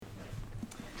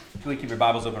If you keep your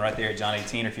Bibles open right there at John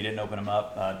 18, or if you didn't open them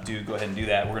up, do go ahead and do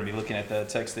that. We're going to be looking at the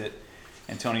text that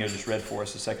Antonio just read for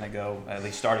us a second ago, at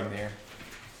least starting there.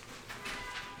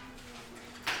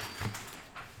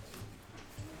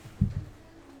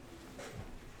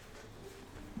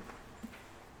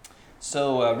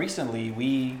 So recently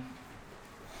we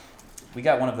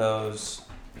got one of those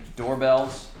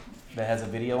doorbells that has a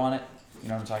video on it. You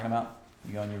know what I'm talking about?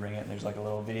 You go and you ring it, and there's like a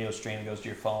little video stream that goes to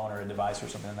your phone or a device or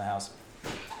something in the house,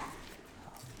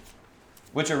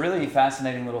 which are really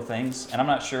fascinating little things. And I'm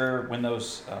not sure when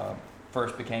those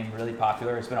first became really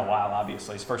popular. It's been a while,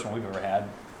 obviously. It's the first one we've ever had.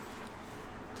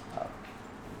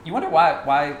 You wonder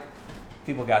why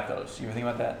people got those. You ever think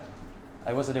about that?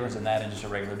 Like, what's the difference in that and just a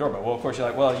regular doorbell? Well, of course, you're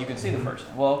like, well, you can see the person.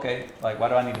 Well, okay. Like, why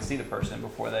do I need to see the person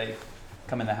before they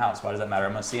come in the house? Why does that matter?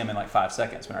 I'm going to see them in like 5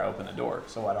 seconds when I open the door,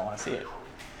 so I don't want to see it.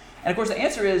 And of course, the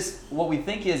answer is, what we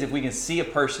think is, if we can see a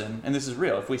person, and this is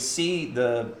real, if we see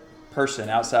the person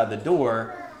outside the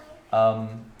door,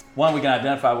 one, we can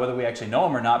identify whether we actually know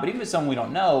them or not, but even if it's someone we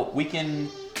don't know, we can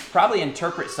probably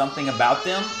interpret something about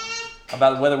them,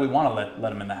 about whether we want to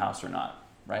let them in the house or not,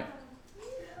 right?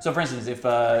 So for instance, if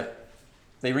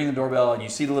they ring the doorbell and you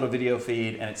see the little video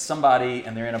feed and it's somebody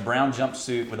and they're in a brown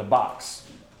jumpsuit with a box,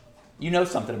 you know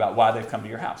something about why they've come to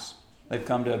your house. They've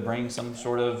come to bring some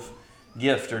sort of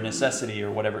gift or necessity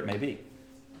or whatever it may be.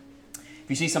 If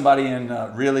you see somebody in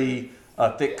a really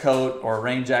thick coat or a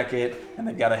rain jacket and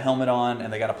they've got a helmet on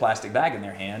and they got a plastic bag in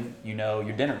their hand, you know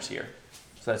your dinner's here.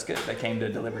 So that's good. They came to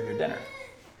deliver your dinner.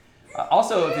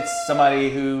 Also, if it's somebody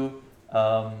who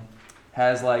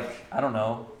has like, I don't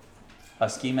know, a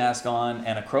ski mask on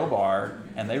and a crowbar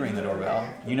and they ring the doorbell,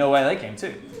 you know why they came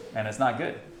too. And it's not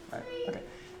good. Right? Okay.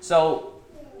 So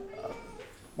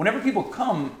whenever people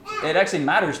come, it actually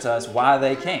matters to us why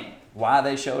they came, why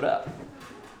they showed up.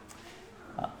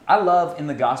 I love in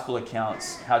the gospel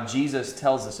accounts how Jesus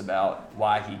tells us about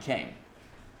why he came,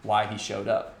 why he showed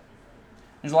up.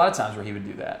 There's a lot of times where he would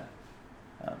do that.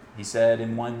 He said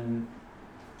in one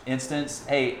instance,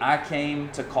 hey, I came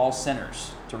to call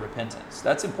sinners to repentance.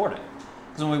 That's important.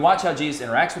 Because when we watch how Jesus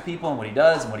interacts with people and what he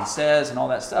does and what he says and all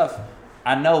that stuff,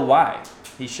 I know why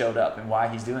he showed up and why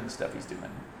he's doing the stuff he's doing.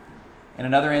 In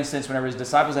another instance, whenever his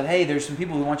disciples said, hey, there's some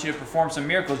people who want you to perform some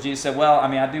miracles, Jesus said, well,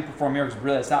 I do perform miracles, but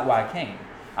really that's not why I came.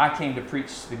 I came to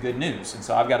preach the good news, and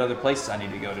so I've got other places I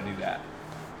need to go to do that.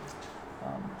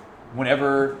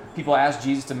 Whenever people asked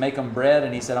Jesus to make them bread,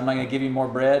 and he said, I'm not going to give you more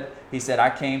bread, he said, I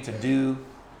came to do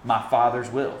my Father's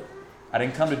will. I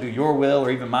didn't come to do your will or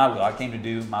even my will. I came to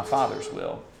do my Father's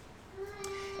will.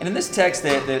 And in this text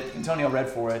that Antonio read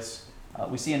for us,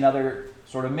 we see another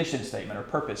sort of mission statement or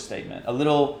purpose statement, a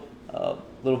little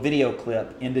video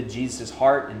clip into Jesus'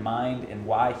 heart and mind and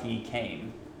why he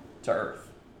came to earth.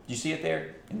 Do you see it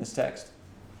there in this text?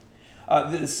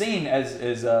 The scene,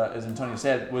 as Antonio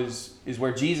said, is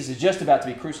where Jesus is just about to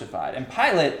be crucified. And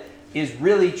Pilate is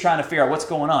really trying to figure out what's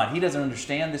going on. He doesn't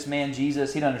understand this man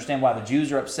Jesus. He doesn't understand why the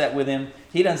Jews are upset with him.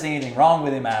 He doesn't see anything wrong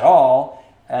with him at all.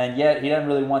 And yet he doesn't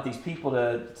really want these people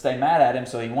to stay mad at him,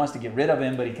 so he wants to get rid of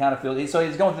him, but he kind of feels... So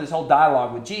he's going through this whole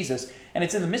dialogue with Jesus. And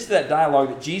it's in the midst of that dialogue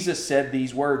that Jesus said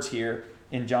these words here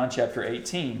in John chapter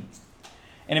 18.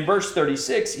 And in verse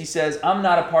 36, he says, I'm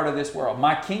not a part of this world.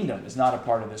 My kingdom is not a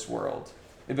part of this world.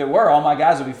 If it were, all my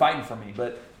guys would be fighting for me,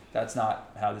 but that's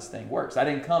not how this thing works. I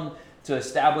didn't come to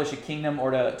establish a kingdom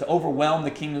or to overwhelm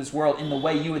the kingdom of this world in the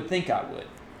way you would think I would.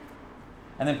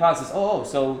 And then Pilate says, oh,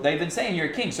 so they've been saying you're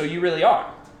a king, so you really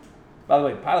are. By the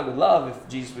way, Pilate would love if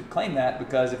Jesus would claim that,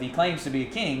 because if he claims to be a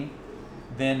king,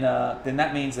 then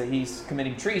that means that he's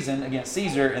committing treason against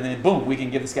Caesar, and then boom, we can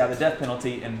give this guy the death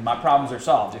penalty, and my problems are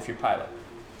solved if you're Pilate.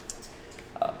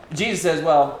 Jesus says,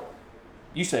 well,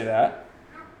 you say that.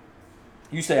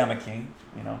 You say I'm a king.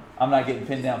 You know, I'm not getting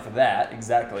pinned down for that,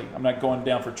 exactly. I'm not going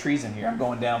down for treason here. I'm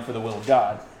going down for the will of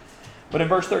God. But in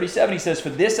verse 37, he says, for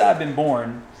this I've been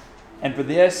born, and for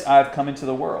this I've come into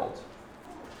the world,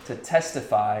 to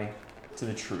testify to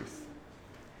the truth.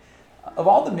 Of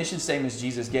all the mission statements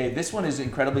Jesus gave, this one is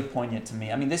incredibly poignant to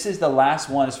me. I mean, this is the last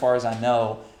one, as far as I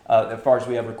know, as far as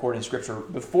we have recorded in Scripture.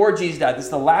 Before Jesus died, this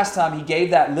is the last time he gave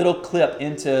that little clip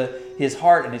into his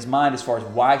heart and his mind as far as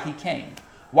why he came.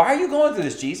 Why are you going through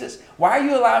this, Jesus? Why are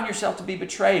you allowing yourself to be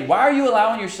betrayed? Why are you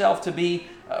allowing yourself to be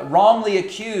wrongly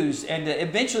accused and to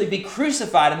eventually be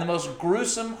crucified in the most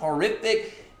gruesome,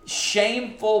 horrific,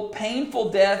 shameful, painful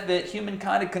death that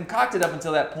humankind had concocted up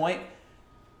until that point?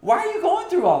 Why are you going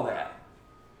through all that?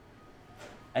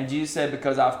 And Jesus said,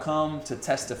 because I've come to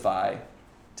testify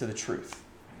to the truth.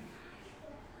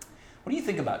 What do you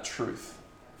think about truth?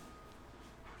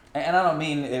 And I don't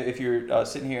mean if you're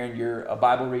sitting here and you're a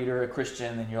Bible reader, a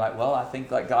Christian, and you're like, well, I think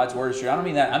like God's word is true. I don't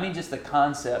mean that. I mean just the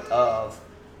concept of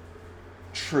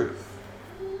truth.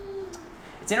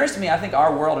 It's interesting to me, I think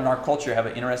our world and our culture have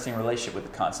an interesting relationship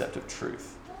with the concept of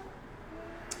truth.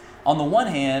 On the one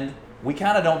hand, we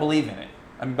kind of don't believe in it.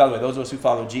 I mean, by the way, those of us who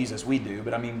follow Jesus, we do.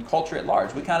 But I mean, culture at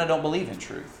large, we kind of don't believe in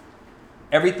truth.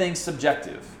 Everything's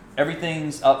subjective.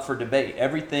 Everything's up for debate.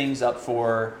 Everything's up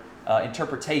for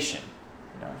interpretation.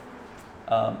 You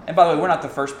know? And by the way, we're not the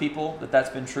first people that's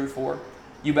been true for.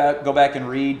 You go back and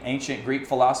read ancient Greek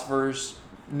philosophers,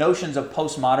 notions of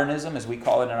postmodernism, as we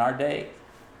call it in our day,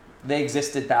 they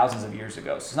existed thousands of years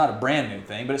ago. So it's not a brand new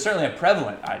thing, but it's certainly a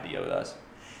prevalent idea with us.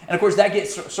 And of course, that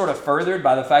gets sort of furthered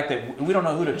by the fact that we don't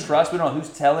know who to trust. We don't know who's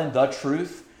telling the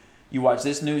truth. You watch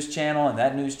this news channel and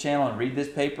that news channel and read this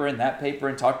paper and that paper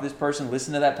and talk to this person,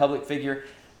 listen to that public figure.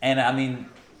 And I mean,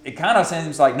 it kind of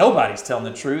seems like nobody's telling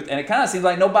the truth, and it kind of seems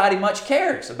like nobody much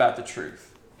cares about the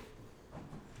truth.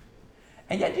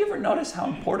 And yet, do you ever notice how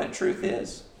important truth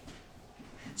is?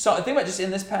 So think about just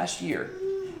in this past year,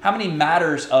 how many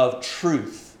matters of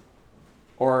truth,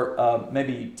 or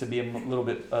maybe to be a little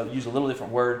bit, use a little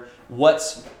different word,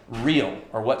 what's real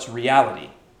or what's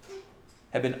reality,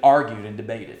 have been argued and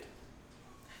debated.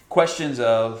 Questions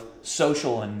of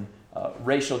social and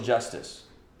racial justice.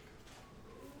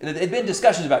 There have been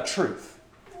discussions about truth.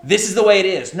 This is the way it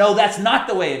is. No, that's not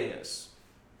the way it is.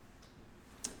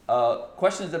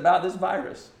 Questions about this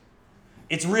virus.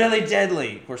 It's really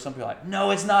deadly. Of course, some people are like,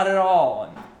 no, it's not at all.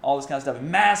 And all this kind of stuff.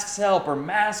 Masks help or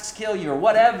masks kill you or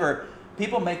whatever.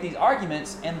 People make these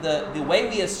arguments, and the way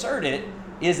we assert it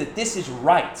is that this is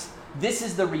right. This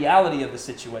is the reality of the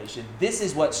situation. This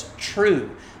is what's true.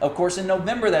 Of course, in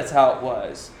November, that's how it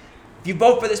was. If you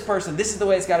vote for this person, this is the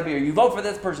way it's got to be. Or you vote for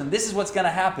this person, this is what's going to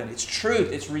happen. It's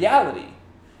truth. It's reality.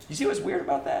 You see what's weird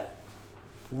about that?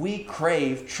 We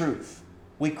crave truth.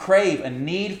 We crave a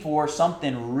need for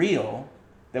something real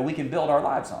that we can build our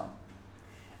lives on.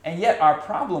 And yet our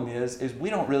problem is we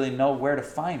don't really know where to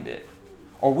find it.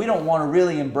 Or we don't want to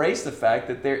really embrace the fact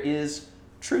that there is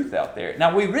truth out there.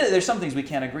 Now, there's some things we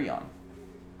can't agree on.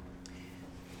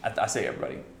 I say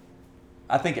everybody.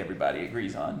 I think everybody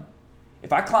agrees on.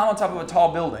 If I climb on top of a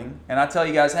tall building and I tell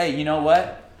you guys, hey, you know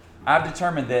what? I've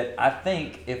determined that I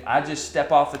think if I just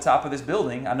step off the top of this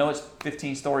building, I know it's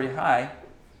 15-story high,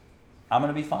 I'm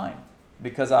going to be fine.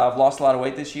 Because I've lost a lot of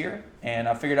weight this year, and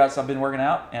I figured out, so I've been working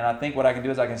out, and I think what I can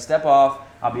do is I can step off,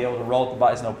 I'll be able to roll up the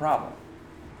bike, it's no problem.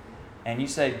 And you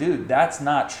say, dude, that's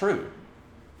not true.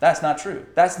 That's not true.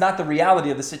 That's not the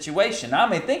reality of the situation. I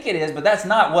may think it is, but that's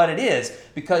not what it is,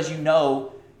 because you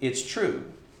know it's true.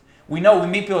 We know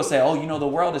when meet people say, oh, you know, the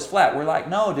world is flat. We're like,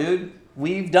 no, dude,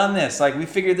 we've done this. Like, we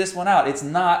figured this one out. It's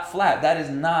not flat. That is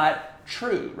not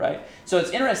true, right? So it's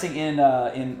interesting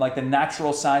in like the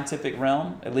natural scientific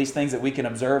realm, at least things that we can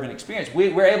observe and experience,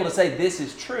 we're able to say this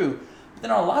is true. But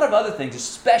then on a lot of other things,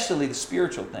 especially the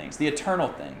spiritual things, the eternal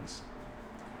things,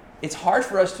 it's hard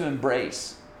for us to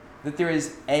embrace that there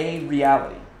is a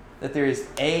reality, that there is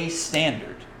a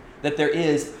standard, that there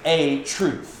is a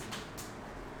truth.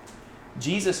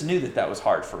 Jesus knew that was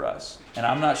hard for us. And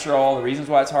I'm not sure all the reasons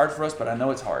why it's hard for us, but I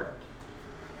know it's hard.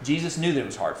 Jesus knew that it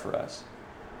was hard for us.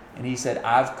 And he said,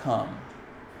 I've come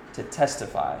to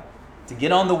testify, to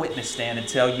get on the witness stand and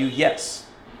tell you, yes,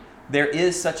 there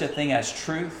is such a thing as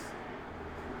truth,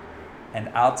 and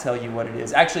I'll tell you what it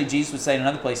is. Actually, Jesus would say in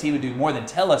another place, he would do more than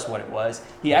tell us what it was.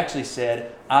 He actually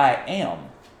said, I am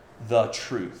the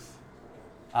truth.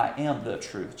 I am the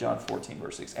truth. John 14,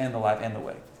 verse 6, and the life and the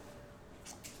way.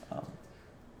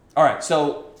 All right,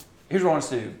 so here's what I want us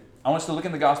to do. I want us to look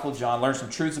in the Gospel of John, learn some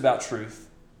truths about truth.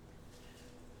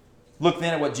 Look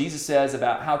then at what Jesus says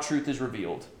about how truth is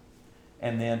revealed.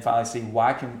 And then finally see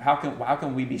how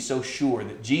can we be so sure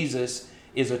that Jesus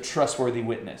is a trustworthy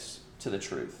witness to the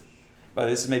truth. But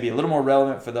this is maybe a little more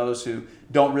relevant for those who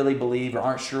don't really believe or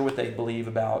aren't sure what they believe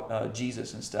about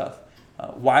Jesus and stuff.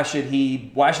 Why should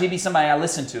he be somebody I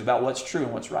listen to about what's true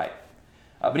and what's right?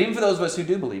 But even for those of us who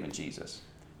do believe in Jesus,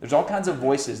 there's all kinds of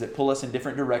voices that pull us in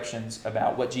different directions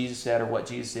about what Jesus said or what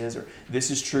Jesus is, or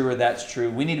this is true or that's true.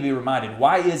 We need to be reminded,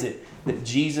 why is it that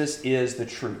Jesus is the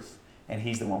truth and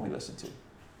he's the one we listen to?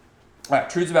 All right,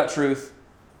 truths about truth.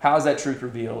 How is that truth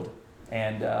revealed?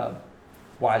 And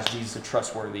why is Jesus a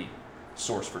trustworthy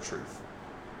source for truth?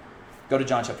 Go to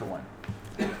John chapter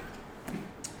 1.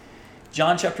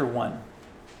 John chapter 1.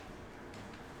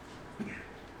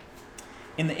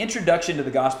 In the introduction to the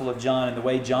Gospel of John and the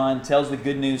way John tells the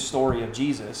good news story of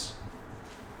Jesus,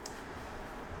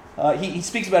 he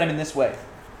speaks about him in this way.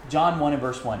 John 1 and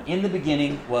verse 1. In the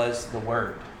beginning was the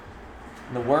Word.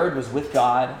 And the Word was with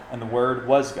God, and the Word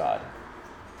was God.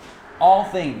 All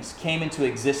things came into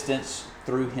existence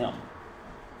through him.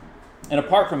 And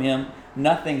apart from him,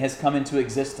 nothing has come into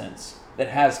existence that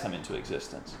has come into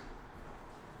existence.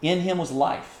 In him was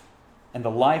life, and the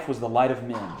life was the light of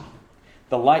men.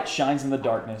 The light shines in the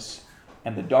darkness,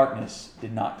 and the darkness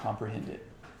did not comprehend it.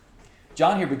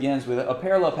 John here begins with a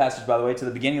parallel passage, by the way, to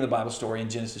the beginning of the Bible story in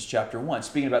Genesis chapter 1,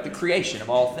 speaking about the creation of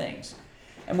all things.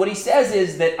 And what he says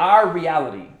is that our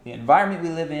reality, the environment we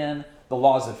live in, the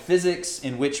laws of physics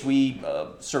in which we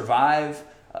survive,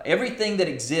 everything that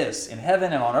exists in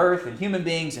heaven and on earth and human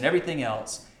beings and everything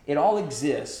else, it all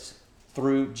exists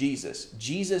through Jesus.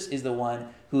 Jesus is the one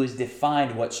who has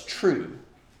defined what's true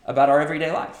about our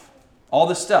everyday life. All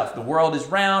this stuff, the world is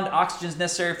round, oxygen is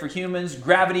necessary for humans,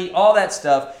 gravity, all that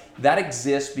stuff, that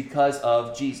exists because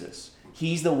of Jesus.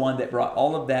 He's the one that brought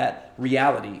all of that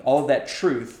reality, all of that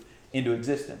truth into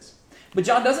existence. But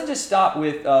John doesn't just stop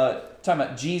with talking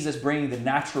about Jesus bringing the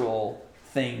natural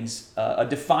things,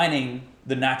 defining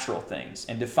the natural things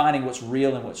and defining what's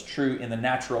real and what's true in the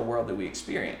natural world that we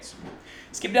experience.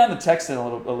 Skip down the text a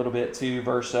little bit to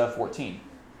verse 14.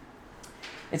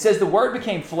 It says, "The Word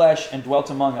became flesh and dwelt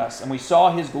among us, and we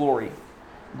saw his glory,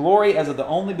 glory as of the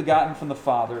only begotten from the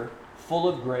Father, full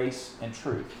of grace and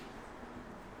truth."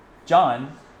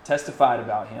 John testified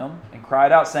about him and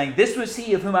cried out, saying, "This was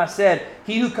he of whom I said,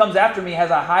 he who comes after me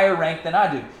has a higher rank than I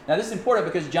do." Now this is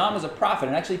important because John was a prophet,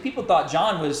 and actually people thought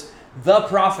John was the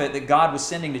prophet that God was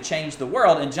sending to change the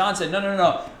world. And John said,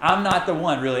 no, I'm not the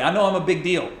one, really. I know I'm a big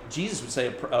deal. Jesus would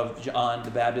say of John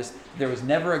the Baptist, there was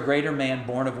never a greater man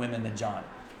born of women than John.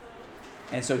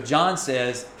 And so John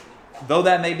says, though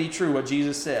that may be true, what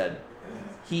Jesus said,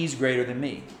 he's greater than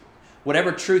me.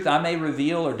 Whatever truth I may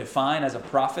reveal or define as a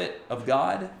prophet of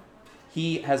God,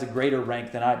 he has a greater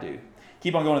rank than I do.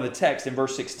 Keep on going to the text. In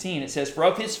verse 16, it says, "For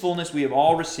of his fullness we have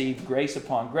all received grace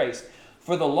upon grace."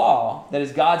 For the law, that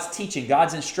is God's teaching,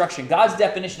 God's instruction, God's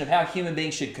definition of how human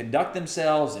beings should conduct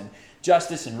themselves and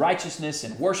justice and righteousness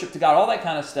and worship to God, all that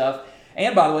kind of stuff.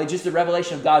 And by the way, just the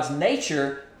revelation of God's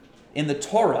nature in the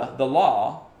Torah, the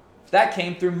law, that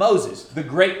came through Moses, the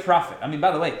great prophet. I mean, by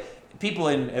the way, people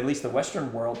in at least the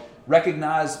Western world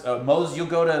recognize Moses. You'll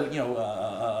go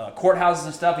to courthouses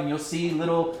and stuff, and you'll see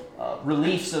little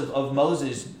reliefs of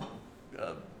Moses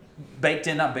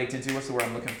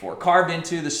carved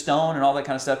into the stone and all that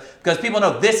kind of stuff, because people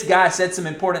know this guy said some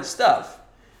important stuff.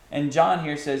 And John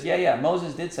here says, yeah,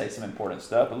 Moses did say some important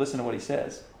stuff, but listen to what he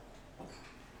says.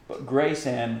 But grace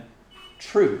and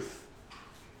truth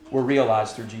were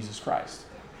realized through Jesus Christ.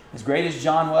 As great as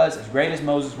John was, as great as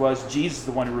Moses was, Jesus is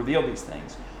the one who revealed these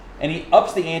things. And he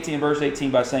ups the ante in verse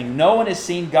 18 by saying, "No one has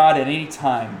seen God at any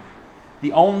time.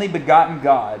 The only begotten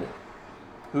God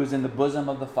who is in the bosom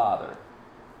of the Father,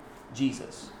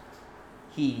 Jesus,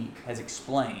 he has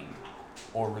explained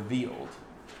or revealed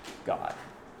God."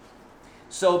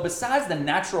 So besides the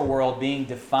natural world being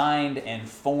defined and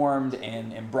formed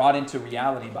and brought into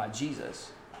reality by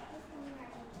Jesus,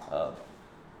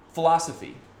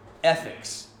 philosophy,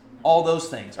 ethics, all those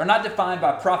things are not defined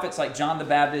by prophets like John the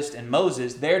Baptist and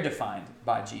Moses. They're defined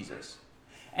by Jesus.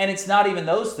 And it's not even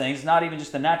those things. It's not even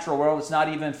just the natural world. It's not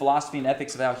even philosophy and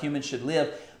ethics of how humans should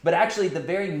live. But actually the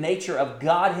very nature of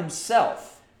God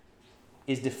himself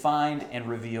is defined and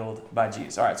revealed by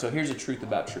Jesus. All right, so here's the truth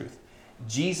about truth.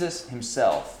 Jesus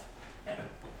himself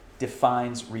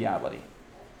defines reality.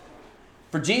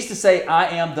 For Jesus to say, "I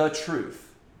am the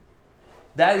truth,"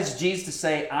 that is Jesus to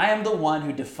say, "I am the one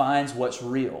who defines what's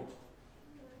real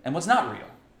and what's not real."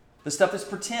 The stuff that's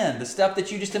pretend, the stuff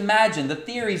that you just imagine, the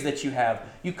theories that you have.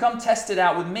 You come test it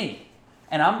out with me,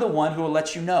 and I'm the one who will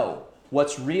let you know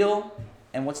what's real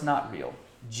and what's not real.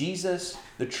 Jesus,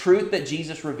 the truth that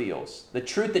Jesus reveals, the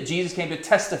truth that Jesus came to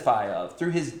testify of through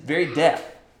his very death,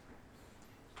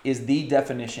 is the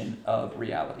definition of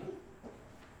reality.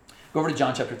 Go over to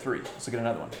John chapter 3. Let's look at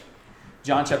another one.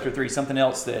 John chapter 3, something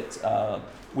else that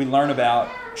we learn about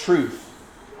truth,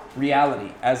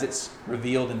 reality, as it's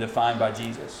revealed and defined by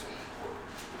Jesus.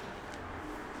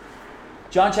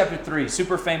 John chapter 3,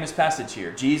 super famous passage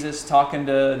here. Jesus talking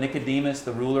to Nicodemus,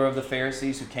 the ruler of the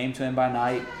Pharisees, who came to him by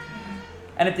night.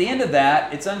 And at the end of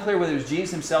that, it's unclear whether it was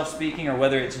Jesus himself speaking or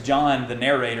whether it's John, the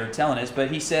narrator, telling us. But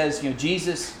he says,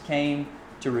 Jesus came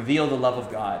to reveal the love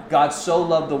of God. God so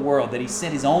loved the world that he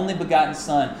sent his only begotten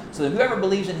Son so that whoever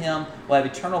believes in him will have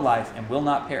eternal life and will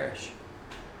not perish.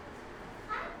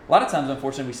 A lot of times,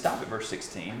 unfortunately, we stop at verse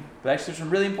 16. But actually, there's some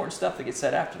really important stuff that gets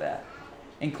said after that,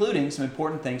 including some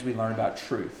important things we learn about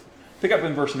truth. Pick up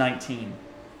in verse 19.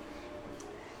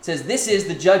 It says, "This is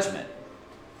the judgment,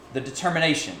 the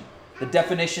determination. The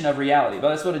definition of reality. But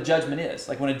that's what a judgment is.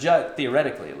 Like when a judge,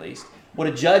 theoretically at least, what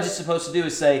a judge is supposed to do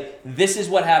is say, this is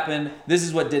what happened, this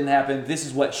is what didn't happen, this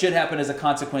is what should happen as a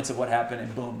consequence of what happened,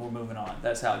 and boom, we're moving on.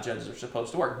 That's how judges are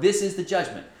supposed to work. This is the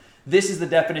judgment. This is the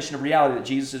definition of reality that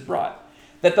Jesus has brought.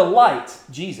 That the light,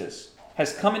 Jesus,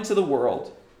 has come into the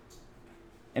world,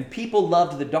 and people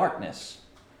loved the darkness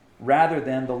rather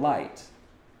than the light,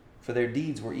 for their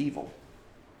deeds were evil.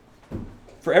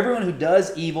 For everyone who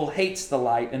does evil hates the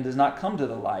light and does not come to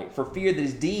the light, for fear that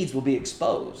his deeds will be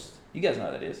exposed. You guys know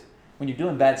how that is. When you're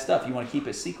doing bad stuff, you want to keep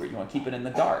it secret. You want to keep it in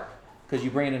the dark. Because you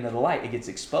bring it into the light, it gets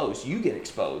exposed. You get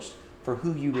exposed for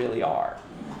who you really are.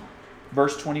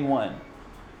 Verse 21.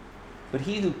 But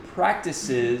he who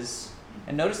practices,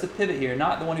 and notice the pivot here,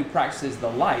 not the one who practices the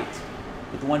light,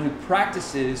 but the one who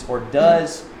practices or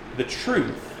does the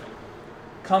truth,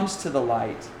 comes to the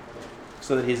light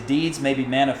so that his deeds may be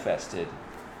manifested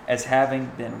as having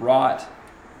been wrought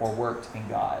or worked in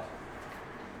God.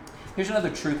 Here's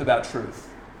another truth about truth.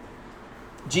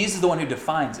 Jesus is the one who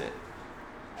defines it.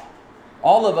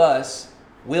 All of us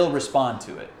will respond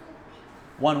to it,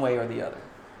 one way or the other.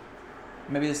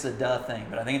 Maybe this is a duh thing,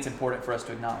 but I think it's important for us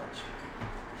to acknowledge.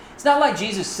 It's not like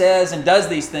Jesus says and does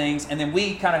these things, and then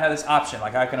we kind of have this option.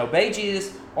 Like I can obey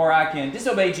Jesus, or I can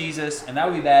disobey Jesus, and that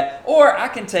would be bad. Or I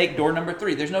can take door number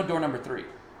 3. There's no door number 3.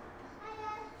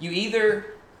 You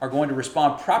either are going to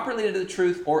respond properly to the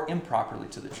truth or improperly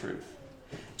to the truth.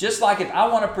 Just like if I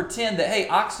want to pretend that, hey,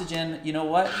 oxygen, you know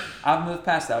what? I've moved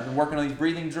past that. I've been working on these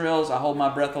breathing drills. I hold my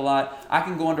breath a lot. I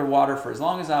can go underwater for as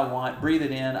long as I want, breathe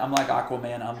it in. I'm like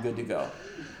Aquaman. I'm good to go.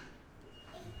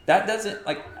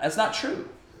 That's not true.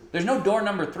 There's no door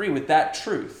number 3 with that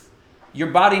truth.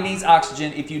 Your body needs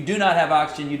oxygen. If you do not have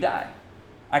oxygen, you die.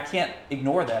 I can't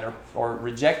ignore that or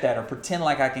reject that or pretend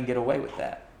like I can get away with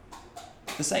that.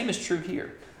 The same is true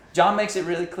here. John makes it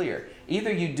really clear.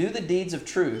 Either you do the deeds of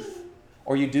truth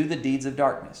or you do the deeds of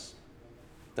darkness.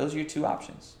 Those are your two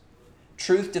options.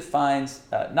 Truth defines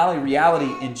not only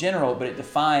reality in general, but it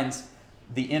defines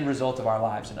the end result of our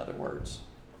lives, in other words.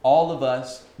 All of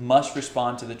us must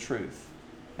respond to the truth,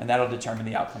 and that'll determine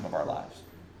the outcome of our lives.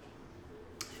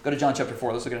 Go to John chapter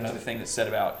 4. Let's look at another thing that's said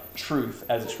about truth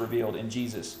as it's revealed in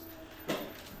Jesus.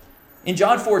 In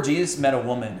John 4, Jesus met a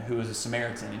woman who was a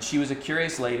Samaritan, and she was a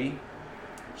curious lady.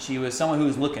 She was someone who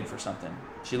was looking for something.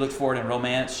 She looked for it in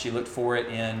romance. She looked for it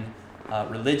in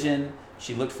religion.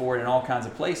 She looked for it in all kinds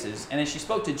of places. And as she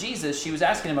spoke to Jesus, she was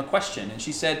asking him a question. And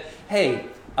she said, hey,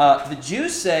 the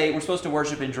Jews say we're supposed to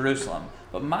worship in Jerusalem,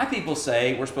 but my people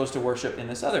say we're supposed to worship in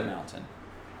this other mountain.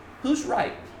 Who's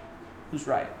right? Who's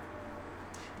right?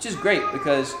 Which is great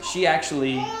because she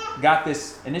actually got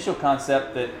this initial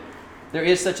concept that there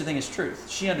is such a thing as truth.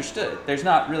 She understood. There's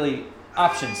not really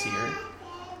options here.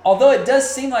 Although it does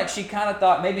seem like she kind of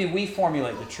thought maybe we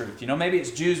formulate the truth. Maybe it's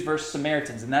Jews versus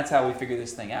Samaritans, and that's how we figure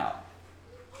this thing out.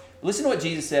 Listen to what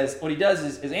Jesus says. What he does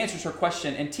is answers her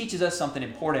question and teaches us something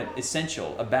important,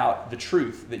 essential about the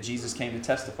truth that Jesus came to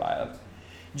testify of.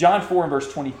 John 4 and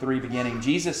verse 23 beginning,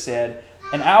 Jesus said,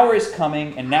 an hour is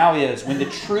coming and now is when the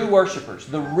true worshipers,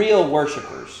 the real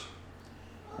worshipers,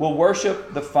 will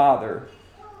worship the Father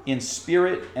in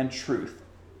spirit and truth.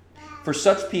 For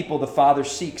such people the Father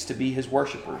seeks to be his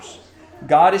worshipers.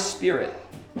 God is spirit,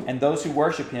 and those who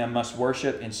worship him must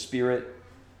worship in spirit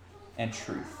and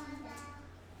truth.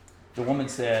 The woman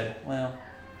said, well,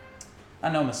 I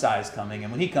know Messiah is coming,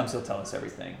 and when he comes, he'll tell us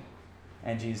everything.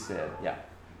 And Jesus said, yeah,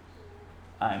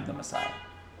 I am the Messiah.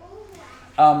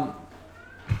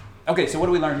 Okay, so what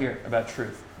do we learn here about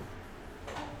truth?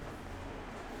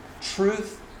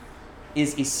 Truth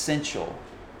is essential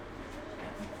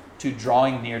to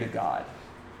drawing near to God.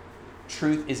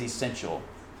 Truth is essential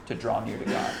to draw near to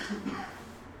God.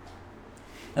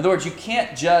 In other words, you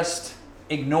can't just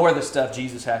ignore the stuff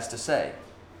Jesus has to say.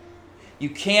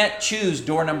 You can't choose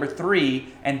door number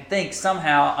 3 and think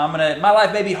somehow my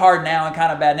life may be hard now and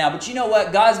kind of bad now, but you know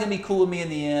what? God's going to be cool with me in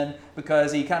the end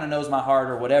because he kind of knows my heart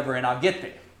or whatever, and I'll get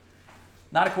there.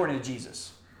 Not according to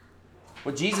Jesus.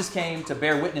 What Jesus came to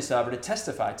bear witness of or to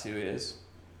testify to is,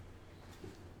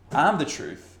 I'm the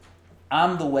truth.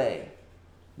 I'm the way.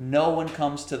 No one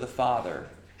comes to the Father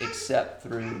except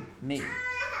through me.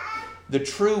 The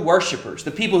true worshipers,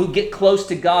 the people who get close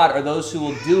to God, are those who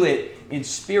will do it in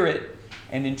spirit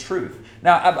and in truth.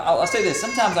 Now, I'll say this.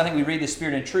 Sometimes I think we read the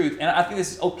spirit and truth, and I think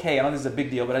this is okay. I don't think this is a big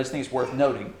deal, but I just think it's worth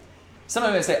noting. Some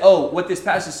of them say, oh, what this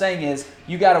passage is saying is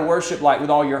you got to worship like with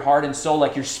all your heart and soul,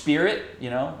 like your spirit,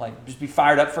 like just be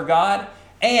fired up for God.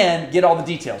 And get all the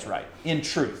details right in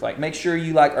truth. Like make sure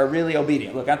you are really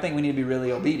obedient. Look, I think we need to be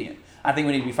really obedient. I think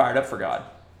we need to be fired up for God.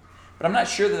 But I'm not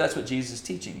sure that that's what Jesus is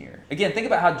teaching here. Again, think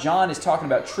about how John is talking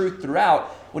about truth throughout.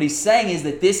 What he's saying is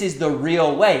that this is the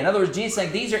real way. In other words, Jesus is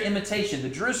saying these are imitation. The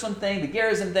Jerusalem thing, the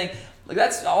Gerizim thing, like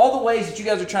that's all the ways that you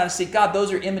guys are trying to seek God.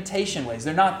 Those are imitation ways.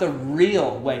 They're not the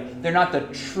real way. They're not the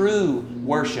true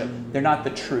worship. They're not the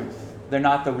truth. They're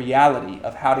not the reality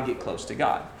of how to get close to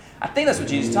God. I think that's what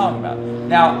Jesus is talking about.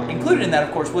 Now, included in that,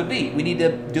 of course, would be we need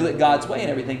to do it God's way and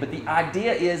everything. But the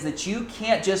idea is that you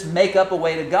can't just make up a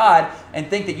way to God and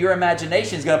think that your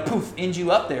imagination is going to poof, end you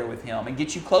up there with Him and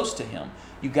get you close to Him.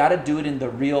 You got to do it in the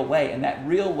real way. And that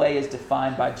real way is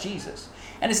defined by Jesus.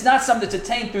 And it's not something that's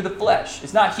attained through the flesh.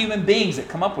 It's not human beings that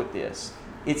come up with this.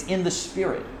 It's in the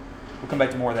Spirit. We'll come back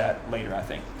to more of that later, I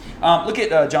think. Look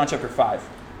at John chapter 5.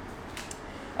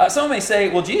 Someone may say,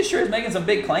 well, Jesus sure is making some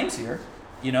big claims here.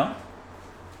 You know,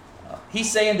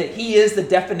 he's saying that he is the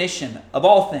definition of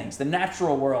all things, the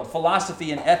natural world,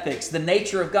 philosophy and ethics, the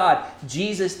nature of God.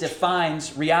 Jesus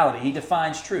defines reality. He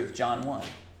defines truth, John 1.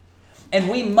 And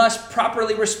we must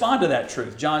properly respond to that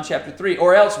truth, John chapter 3,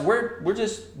 or else we're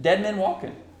just dead men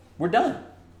walking. We're done.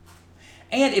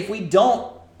 And if we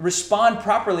don't respond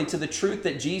properly to the truth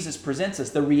that Jesus presents us,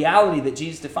 the reality that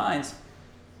Jesus defines,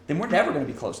 then we're never going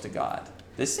to be close to God.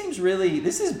 This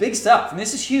is big stuff. I mean,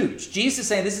 this is huge. Jesus is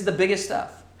saying this is the biggest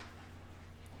stuff.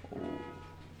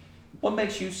 What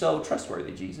makes you so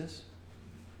trustworthy, Jesus?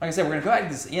 Like I said, we're going to go back to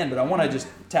this end, but I want to just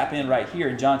tap in right here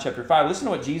in John chapter 5. Listen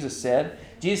to what Jesus said.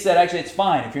 Jesus said, actually, it's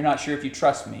fine if you're not sure if you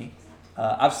trust me.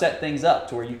 I've set things up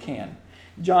to where you can.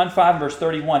 John 5, verse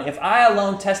 31. If I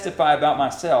alone testify about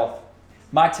myself,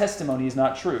 my testimony is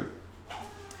not true.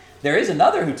 There is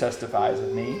another who testifies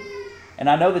of me, and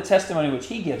I know the testimony which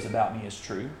he gives about me is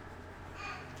true.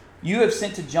 You have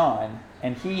sent to John,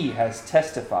 and he has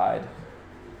testified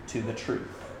to the truth.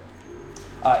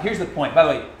 Here's the point. By the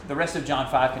way, the rest of John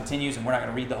 5 continues, and we're not going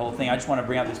to read the whole thing. I just want to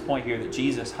bring out this point here that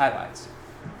Jesus highlights.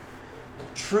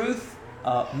 Truth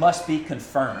must be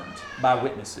confirmed by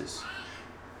witnesses.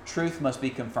 Truth must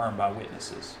be confirmed by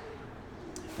witnesses.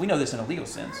 We know this in a legal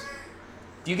sense.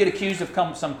 If you get accused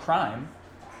of some crime,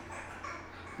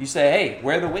 you say, hey,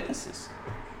 where are the witnesses?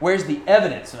 Where's the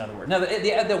evidence, in other words? Now,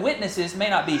 the witnesses may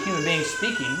not be human beings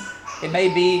speaking. It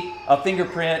may be a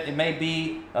fingerprint. It may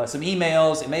be some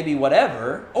emails. It may be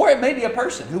whatever. Or it may be a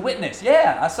person who witnessed.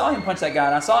 Yeah, I saw him punch that guy,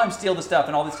 and I saw him steal the stuff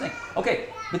and all this thing. Okay,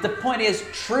 but the point is,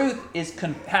 truth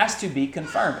has to be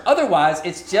confirmed. Otherwise,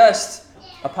 it's just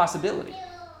a possibility.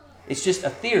 It's just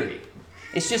a theory.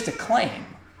 It's just a claim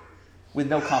with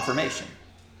no confirmation.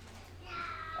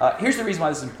 Here's the reason why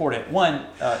this is important. One,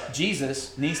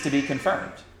 Jesus needs to be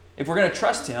confirmed. If we're going to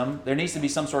trust him, there needs to be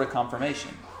some sort of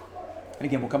confirmation. And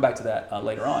again, we'll come back to that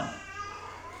later on.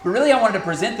 But really, I wanted to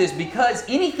present this because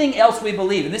anything else we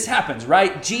believe, and this happens,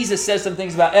 right? Jesus says some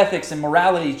things about ethics and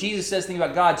morality. Jesus says things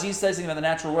about God. Jesus says things about the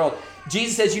natural world.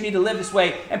 Jesus says you need to live this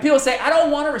way. And people say, I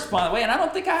don't want to respond that way, and I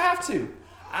don't think I have to.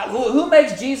 Who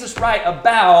makes Jesus right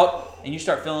about, and you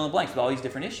start filling in the blanks with all these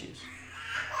different issues.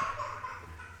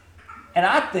 And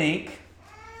I think,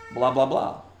 blah, blah,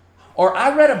 blah. Or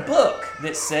I read a book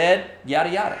that said, yada,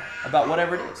 yada, about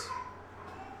whatever it is.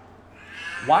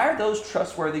 Why are those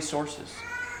trustworthy sources?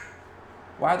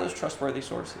 Why are those trustworthy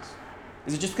sources?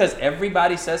 Is it just because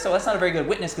everybody says so? That's not a very good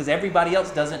witness because everybody else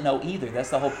doesn't know either. That's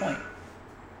the whole point.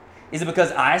 Is it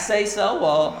because I say so?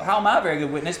 Well, how am I a very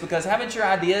good witness? Because haven't your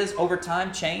ideas over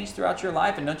time changed throughout your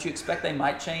life, and don't you expect they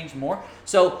might change more?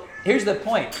 So here's the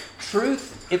point.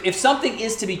 Truth, if something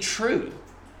is to be true,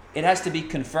 it has to be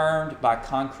confirmed by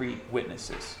concrete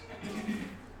witnesses.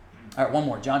 All right, one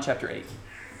more. John chapter 8.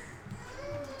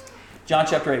 John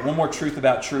chapter 8. One more truth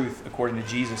about truth according to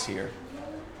Jesus here.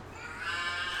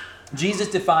 Jesus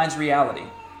defines reality.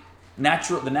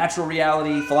 The natural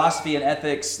reality, philosophy and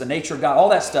ethics, the nature of God, all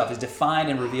that stuff is defined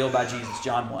and revealed by Jesus,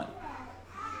 John 1.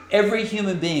 Every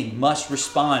human being must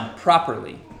respond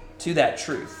properly to that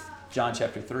truth, John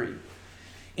chapter 3,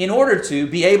 in order to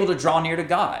be able to draw near to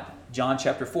God, John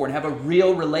chapter 4, and have a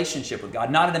real relationship with God,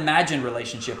 not an imagined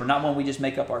relationship or not one we just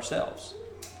make up ourselves.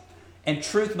 And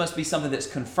truth must be something that's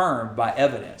confirmed by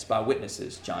evidence, by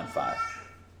witnesses, John 5.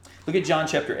 Look at John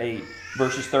chapter 8,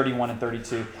 verses 31 and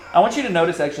 32. I want you to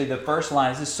notice actually the first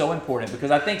line. This is so important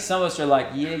because I think some of us are like,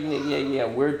 yeah,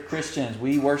 we're Christians.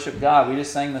 We worship God. We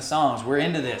just sang the songs. We're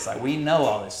into this. Like, we know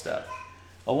all this stuff.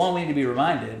 Well, one, we need to be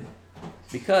reminded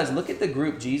because look at the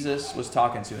group Jesus was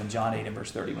talking to in John 8 and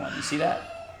verse 31. You see that?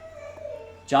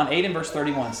 John 8 and verse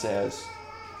 31 says,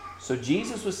 so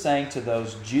Jesus was saying to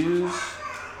those Jews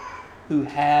who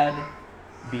had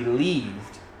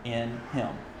believed in him.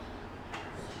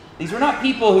 These were not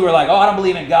people who were like, oh, I don't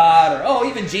believe in God, or oh,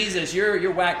 even Jesus,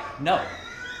 you're whack. No.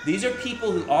 These are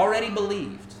people who already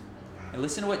believed. and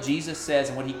listen to what Jesus says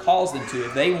and what he calls them to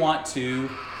if they want to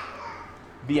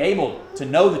be able to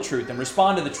know the truth and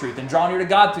respond to the truth and draw near to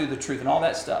God through the truth and all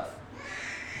that stuff.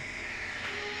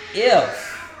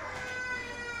 If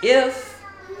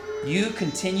you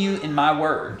continue in my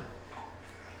word,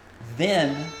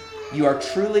 then you are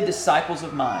truly disciples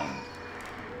of mine,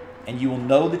 and you will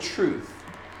know the truth,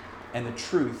 and the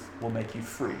truth will make you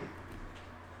free.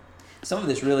 Some of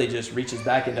this really just reaches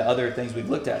back into other things we've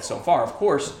looked at so far. Of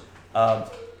course,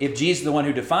 if Jesus is the one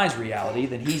who defines reality,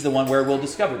 then he's the one where we'll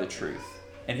discover the truth.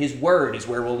 And his word is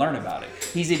where we'll learn about it.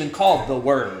 He's even called the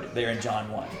Word there in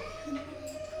John 1.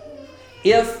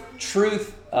 If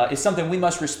truth is something we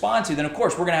must respond to, then of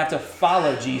course we're going to have to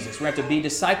follow Jesus. We're going to have to be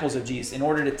disciples of Jesus in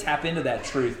order to tap into that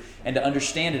truth and to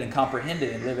understand it and comprehend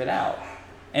it and live it out.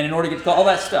 And in order to get to all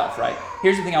that stuff, right?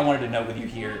 Here's the thing I wanted to note with you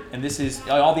here. And this is,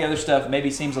 all the other stuff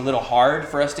maybe seems a little hard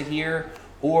for us to hear,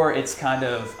 or it's kind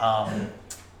of,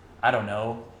 I don't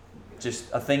know, just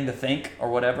a thing to think or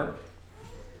whatever.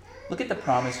 Look at the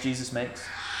promise Jesus makes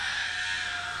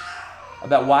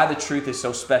about why the truth is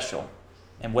so special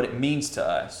and what it means to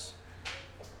us.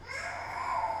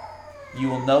 You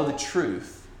will know the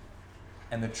truth,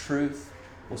 and the truth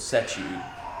will set you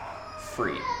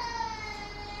free.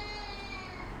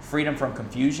 Freedom from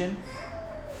confusion,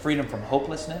 freedom from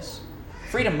hopelessness,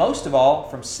 freedom most of all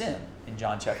from sin in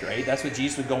John chapter 8. That's what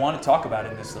Jesus would go on to talk about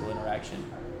in this little interaction.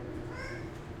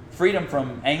 Freedom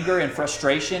from anger and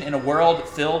frustration in a world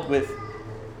filled with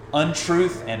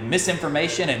untruth and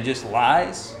misinformation and just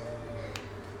lies.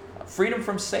 Freedom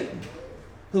from Satan,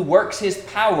 who works his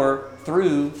power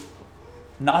through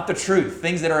not the truth,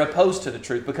 things that are opposed to the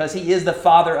truth, because he is the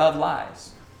father of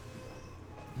lies.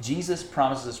 Jesus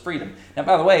promises us freedom. Now,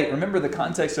 by the way, remember the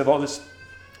context of all this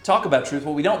talk about truth.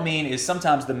 What we don't mean is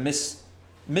sometimes the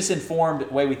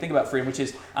misinformed way we think about freedom, which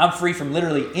is I'm free from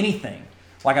literally anything.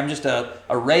 Like I'm just a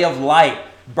ray of light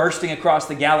bursting across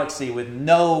the galaxy with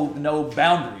no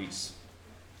boundaries.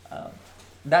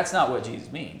 That's not what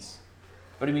Jesus means.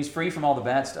 But he means free from all the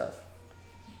bad stuff.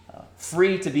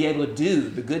 Free to be able to do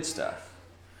the good stuff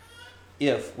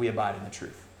if we abide in the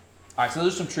truth. All right, so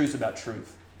those are some truths about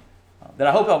truth that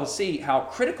I hope I will see how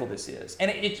critical this is.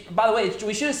 And by the way,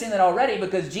 we should have seen that already,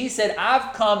 because Jesus said,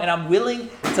 I've come and I'm willing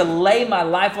to lay my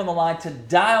life on the line, to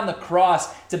die on the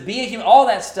cross, to be a human, all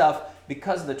that stuff,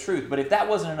 because of the truth. But if that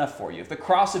wasn't enough for you, if the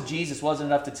cross of Jesus wasn't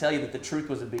enough to tell you that the truth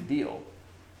was a big deal,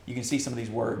 you can see some of these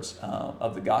words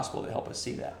of the gospel that help us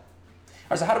see that.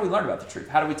 All right, so how do we learn about the truth?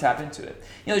 How do we tap into it?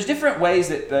 There's different ways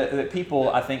that people,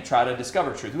 I think, try to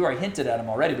discover truth. We already hinted at them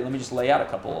already, but let me just lay out a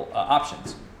couple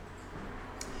options.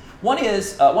 One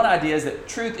idea is that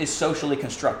truth is socially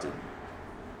constructed.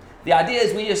 The idea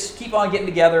is we just keep on getting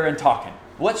together and talking.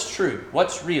 What's true?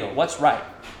 What's real? What's right?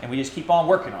 And we just keep on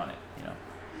working on it.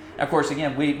 Of course,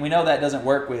 again, we know that doesn't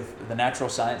work with the natural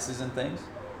sciences and things,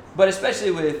 but especially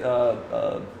with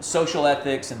social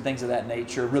ethics and things of that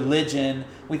nature, religion,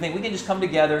 we think we can just come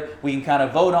together, we can kind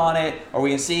of vote on it, or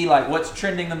we can see like what's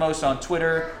trending the most on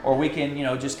Twitter, or we can,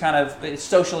 just kind of, it's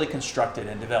socially constructed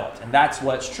and developed, and that's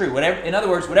what's true. In other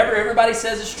words, whatever everybody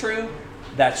says is true,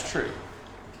 that's true.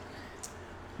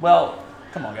 Well,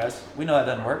 come on guys, we know that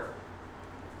doesn't work.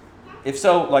 If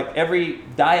so, like every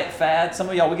diet fad, some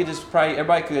of y'all, we could have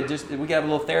a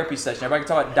little therapy session. Everybody could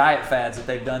talk about diet fads that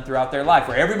they've done throughout their life,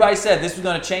 where everybody said this was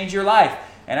going to change your life.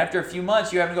 And after a few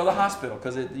months, you have to go to the hospital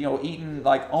because eating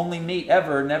like only meat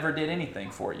ever never did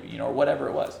anything for you, or whatever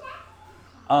it was.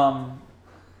 And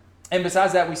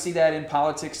besides that, we see that in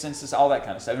politics, census, all that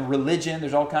kind of stuff. In religion,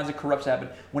 there's all kinds of corruption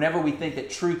happening. Whenever we think that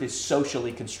truth is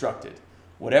socially constructed,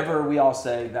 whatever we all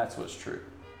say, that's what's true.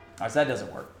 All right, so that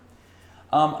doesn't work.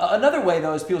 Another way,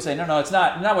 though, is people say, no, it's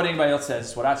not what anybody else says,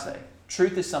 it's what I say.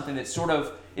 Truth is something that's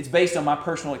it's based on my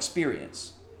personal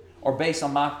experience, or based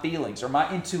on my feelings, or my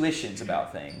intuitions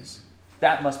about things.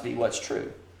 That must be what's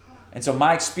true. And so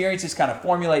my experiences kind of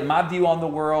formulate my view on the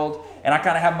world, and I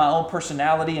kind of have my own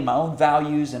personality and my own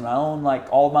values and my own,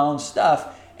 all my own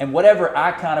stuff, and whatever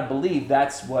I kind of believe,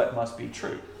 that's what must be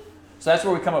true. So that's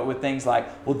where we come up with things like,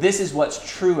 well, this is what's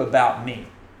true about me.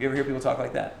 You ever hear people talk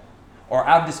like that? Or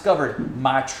I've discovered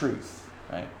my truth,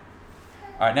 right?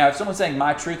 All right, now if someone's saying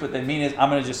my truth, what they mean is I'm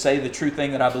going to just say the true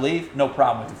thing that I believe, no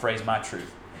problem with the phrase my truth.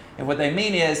 And what they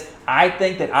mean is I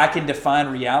think that I can define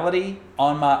reality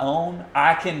on my own.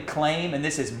 I can claim, and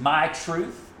this is my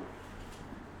truth.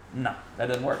 No, that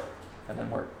doesn't work. That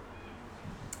doesn't work.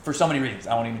 For so many reasons.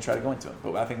 I won't even try to go into it,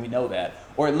 but I think we know that.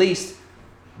 Or at least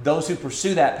those who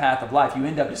pursue that path of life, you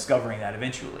end up discovering that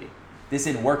eventually. This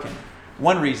isn't working.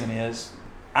 One reason is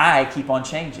I keep on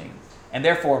changing. And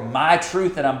therefore, my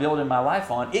truth that I'm building my life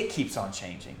on, it keeps on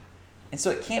changing. And so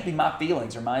it can't be my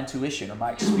feelings or my intuition or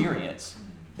my experience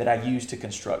that I use to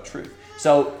construct truth.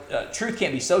 So truth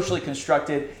can't be socially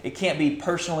constructed. It can't be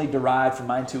personally derived from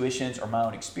my intuitions or my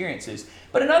own experiences.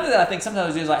 But another that I think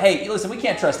sometimes is like, hey, listen, we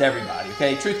can't trust everybody,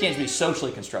 okay? Truth can't be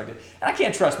socially constructed. And I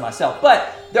can't trust myself.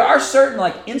 But there are certain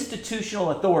like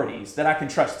institutional authorities that I can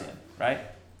trust in, right?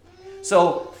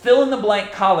 So fill in the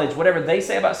blank college, whatever they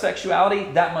say about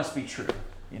sexuality, that must be true,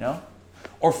 you know?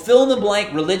 Or fill in the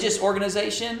blank religious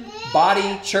organization,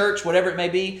 body, church, whatever it may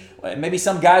be. Maybe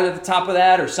some guy at the top of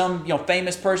that or some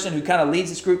famous person who kind of leads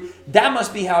this group. That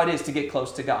must be how it is to get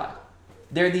close to God.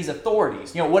 There are these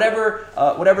authorities.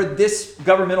 Whatever this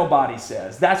governmental body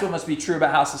says, that's what must be true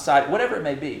about how society, whatever it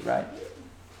may be, right?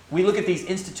 We look at these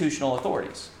institutional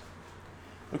authorities.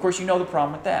 But of course, you know the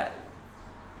problem with that.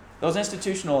 Those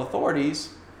institutional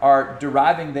authorities are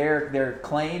deriving their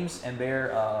claims and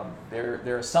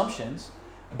their assumptions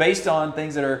based on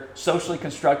things that are socially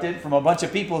constructed from a bunch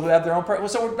of people who have their own...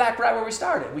 So we're back right where we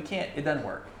started. It doesn't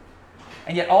work.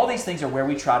 And yet all these things are where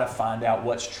we try to find out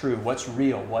what's true, what's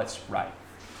real, what's right.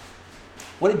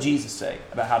 What did Jesus say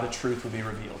about how the truth would be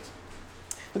revealed?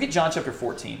 Look at John chapter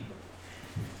 14.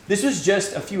 This was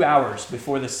just a few hours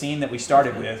before the scene that we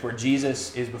started with, where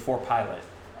Jesus is before Pilate,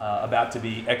 about to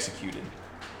be executed.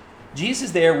 Jesus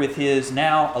is there with his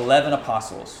now 11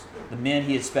 apostles, the men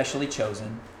he had specially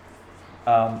chosen.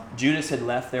 Judas had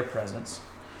left their presence.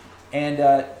 And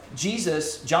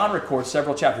John records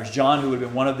several chapters. John, who would have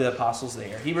been one of the apostles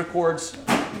there, he records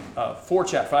 5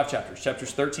 chapters,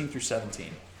 chapters 13 through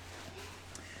 17,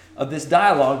 of this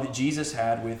dialogue that Jesus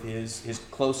had with his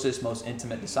closest, most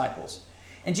intimate disciples.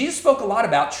 And Jesus spoke a lot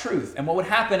about truth and what would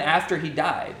happen after he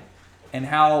died, and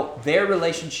how their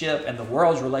relationship and the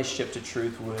world's relationship to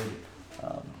truth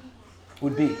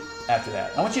would be after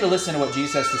that. I want you to listen to what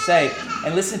Jesus has to say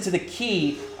and listen to the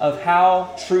key of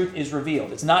how truth is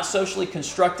revealed. It's not socially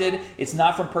constructed. It's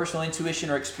not from personal intuition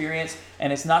or experience.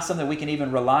 And it's not something we can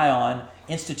even rely on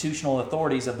institutional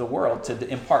authorities of the world to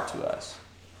impart to us.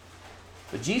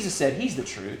 But Jesus said he's the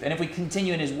truth. And if we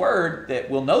continue in his word, that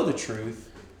we'll know the truth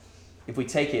if we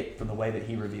take it from the way that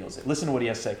he reveals it. Listen to what he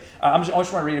has to say. I just want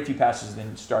to read a few passages and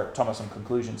then start talking about some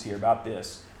conclusions here about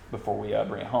this before we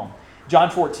bring it home.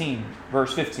 John 14,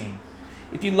 verse 15.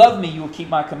 If you love me, you will keep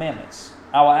my commandments.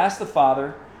 I will ask the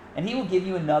Father, and he will give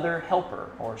you another helper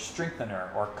or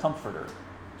strengthener or comforter,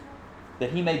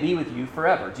 that he may be with you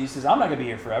forever. Jesus says, I'm not going to be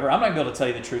here forever. I'm not going to be able to tell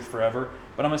you the truth forever,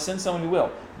 but I'm going to send someone who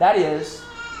will. That is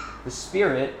the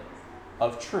Spirit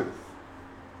of truth,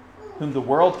 whom the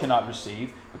world cannot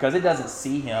receive because it doesn't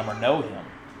see him or know him.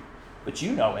 But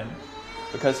you know him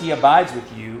because he abides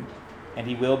with you and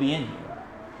he will be in you.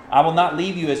 I will not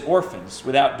leave you as orphans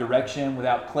without direction,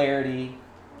 without clarity,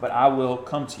 but I will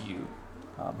come to you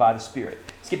by the Spirit.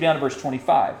 Skip down to verse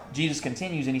 25. Jesus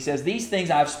continues and he says, these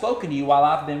things I have spoken to you while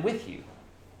I've been with you.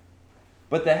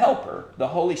 But the Helper, the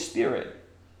Holy Spirit,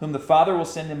 whom the Father will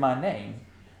send in my name,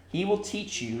 he will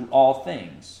teach you all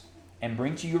things and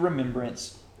bring to your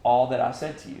remembrance all that I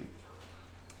said to you.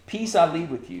 Peace I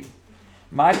leave with you.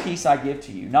 My peace I give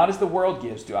to you. Not as the world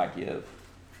gives do I give.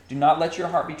 Do not let your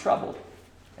heart be troubled.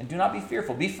 And do not be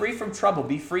fearful. Be free from trouble.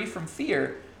 Be free from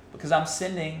fear, because I'm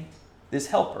sending this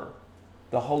helper,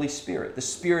 the Holy Spirit, the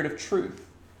Spirit of truth,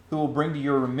 who will bring to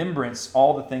your remembrance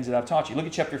all the things that I've taught you. Look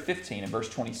at chapter 15 and verse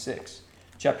 26.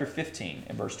 Chapter 15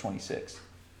 and verse 26.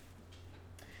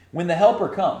 When the helper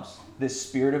comes, this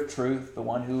Spirit of truth, the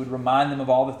one who would remind them of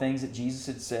all the things that Jesus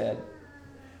had said,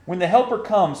 when the helper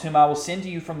comes, whom I will send to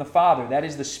you from the Father, that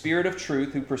is the Spirit of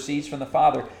truth who proceeds from the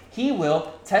Father, he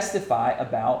will testify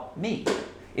about me.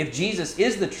 If Jesus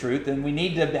is the truth, then we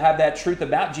need to have that truth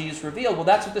about Jesus revealed. Well,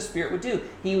 that's what the Spirit would do.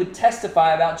 He would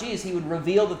testify about Jesus. He would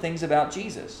reveal the things about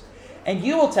Jesus. And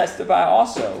you will testify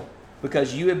also,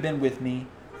 because you have been with me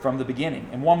from the beginning.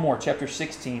 And one more, chapter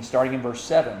 16, starting in verse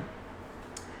 7.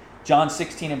 John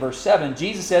 16 and verse 7,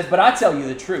 Jesus says, but I tell you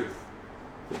the truth,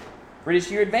 for it is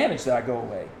to your advantage that I go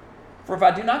away. For if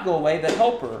I do not go away, the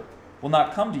Helper will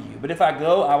not come to you. But if I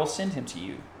go, I will send him to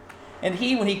you. And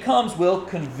he, when he comes, will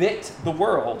convict the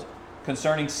world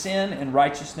concerning sin and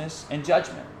righteousness and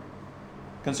judgment.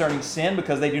 Concerning sin,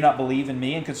 because they do not believe in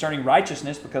me. And concerning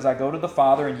righteousness, because I go to the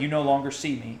Father and you no longer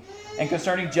see me. And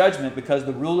concerning judgment, because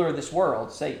the ruler of this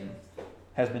world, Satan,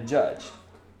 has been judged.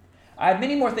 I have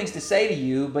many more things to say to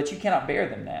you, but you cannot bear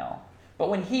them now. But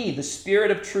when he, the Spirit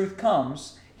of truth,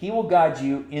 comes, he will guide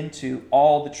you into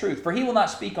all the truth. For he will not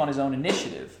speak on his own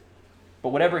initiative, but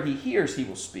whatever he hears, he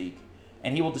will speak.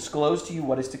 And he will disclose to you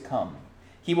what is to come.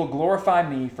 He will glorify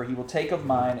me, for he will take of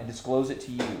mine and disclose it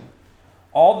to you.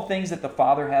 All the things that the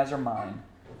Father has are mine.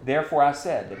 Therefore I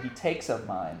said that he takes of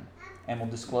mine and will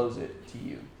disclose it to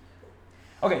you.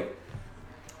 Okay,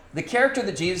 the character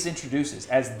that Jesus introduces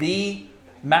as the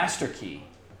master key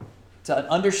to an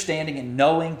understanding and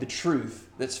knowing the truth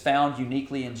that's found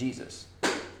uniquely in Jesus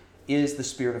is the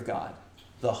Spirit of God,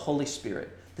 the Holy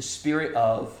Spirit, the Spirit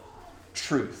of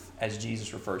truth, as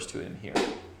Jesus refers to him here.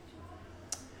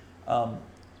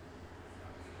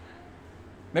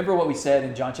 Remember what we said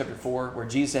in John chapter 4, where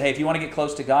Jesus said, hey, if you want to get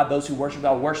close to God, those who worship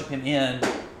God worship him in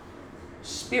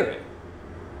spirit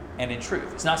and in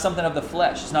truth. It's not something of the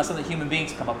flesh. It's not something human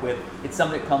beings come up with. It's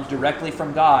something that comes directly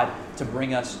from God to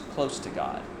bring us close to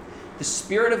God. The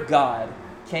Spirit of God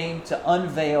came to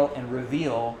unveil and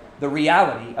reveal the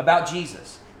reality about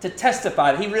Jesus, to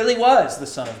testify that he really was the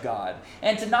Son of God,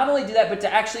 and to not only do that, but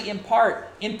to actually impart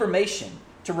information,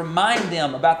 to remind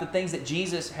them about the things that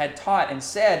Jesus had taught and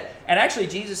said. And actually,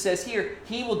 Jesus says here,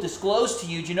 he will disclose to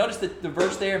you. Do you notice the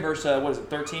verse there in verse,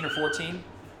 13 or 14?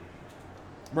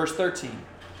 Verse 13.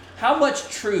 How much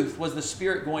truth was the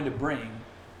Spirit going to bring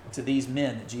to these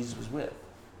men that Jesus was with?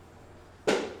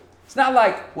 It's not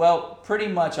like, well, pretty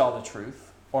much all the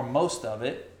truth, or most of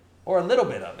it, or a little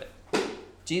bit of it.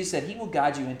 Jesus said he will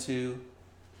guide you into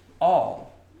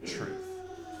all truth.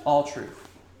 All truth.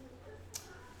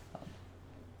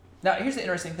 Now, here's the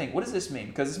interesting thing. What does this mean?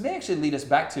 Because this may actually lead us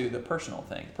back to the personal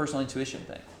thing, personal intuition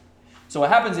thing. So what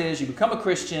happens is you become a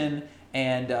Christian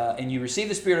and you receive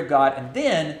the Spirit of God, and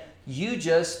then you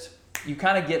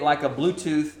kind of get like a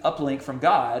Bluetooth uplink from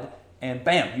God, and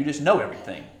bam, you just know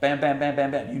everything. Bam, bam, bam,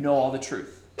 bam, bam. You know all the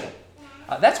truth.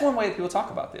 That's one way that people talk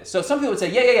about this. So some people would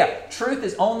say, yeah. Truth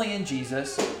is only in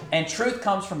Jesus, and truth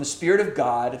comes from the Spirit of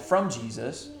God, from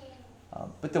Jesus.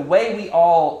 But the way we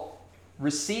all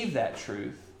receive that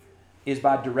truth is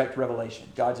by direct revelation.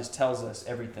 God just tells us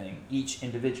everything, each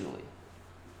individually.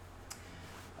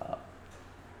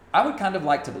 I would kind of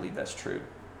like to believe that's true.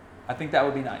 I think that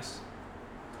would be nice.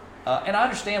 And I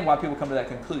understand why people come to that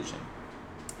conclusion.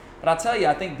 But I'll tell you,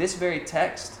 I think this very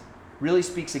text really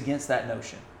speaks against that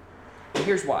notion. And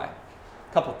here's why.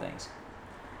 A couple of things.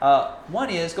 One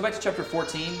is, go back to chapter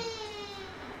 14.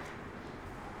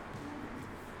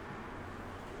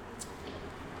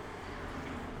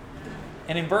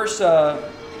 And in verse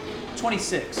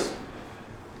 26,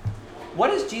 what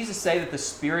does Jesus say that the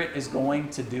Spirit is going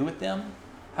to do with them?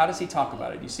 How does he talk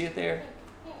about it? Do you see it there?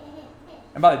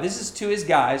 And by the way, this is to his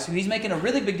guys, who he's making a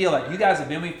really big deal of. You guys have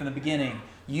been with me from the beginning.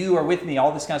 You are with me,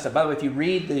 all this kind of stuff. By the way, if you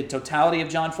read the totality of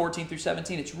John 14 through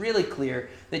 17, it's really clear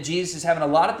that Jesus is having a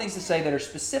lot of things to say that are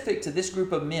specific to this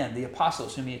group of men, the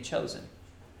apostles whom he had chosen.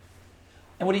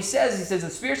 And what he says the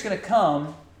Spirit's going to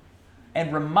come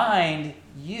and remind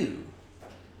you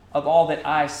of all that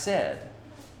I said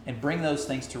and bring those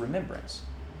things to remembrance.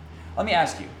 Let me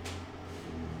ask you,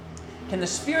 can the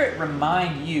Spirit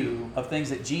remind you of things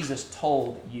that Jesus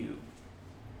told you?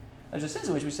 There's a sense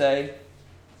in which we say,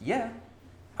 yeah,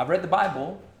 I've read the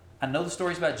Bible, I know the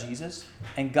stories about Jesus,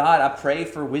 and God, I pray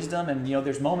for wisdom, and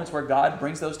there's moments where God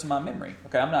brings those to my memory.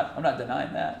 Okay, I'm not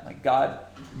denying that. Like, God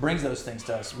brings those things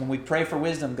to us. When we pray for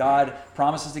wisdom, God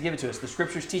promises to give it to us. The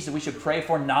Scriptures teach that we should pray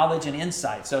for knowledge and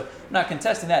insight. So I'm not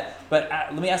contesting that, but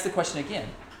let me ask the question again.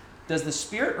 Does the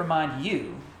Spirit remind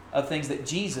you of things that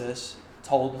Jesus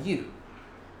told you?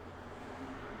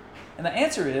 And the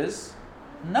answer is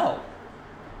no.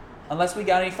 Unless we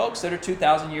got any folks that are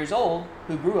 2,000 years old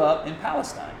who grew up in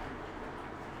Palestine.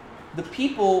 The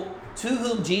people to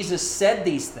whom Jesus said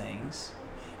these things,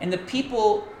 and the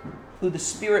people who the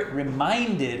Spirit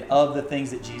reminded of the things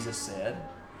that Jesus said,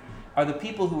 are the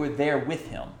people who were there with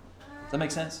him. Does that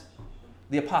make sense?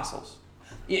 The apostles.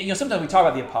 Sometimes we talk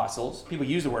about the apostles. People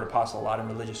use the word apostle a lot in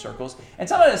religious circles. And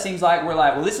sometimes it seems like we're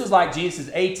like, well, this was like Jesus'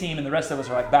 A-team and the rest of us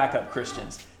are like backup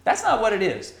Christians. That's not what it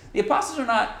is. The apostles are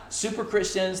not super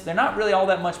Christians. They're not really all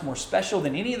that much more special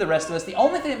than any of the rest of us. The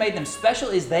only thing that made them special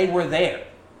is they were there.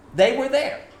 They were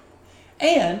there.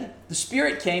 And the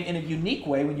Spirit came in a unique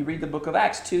way when you read the book of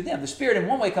Acts to them. The Spirit in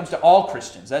one way comes to all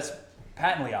Christians. That's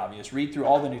patently obvious. Read through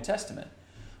all the New Testament.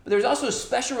 But there's also a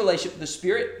special relationship the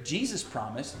Spirit, Jesus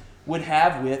promised, would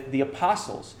have with the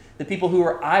apostles, the people who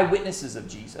were eyewitnesses of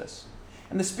Jesus.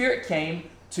 And the Spirit came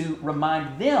to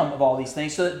remind them of all these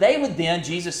things so that they would then,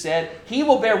 Jesus said, he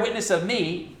will bear witness of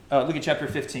me. Look at chapter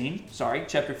 15,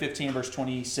 verse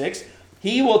 26.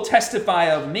 He will testify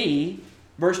of me,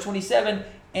 verse 27,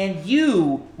 and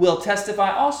you will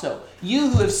testify also. You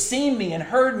who have seen me and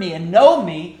heard me and know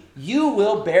me, you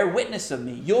will bear witness of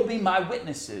me. You'll be my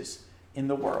witnesses in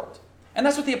the world. And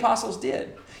that's what the apostles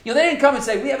did. They didn't come and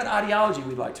say, we have an ideology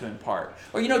we'd like to impart.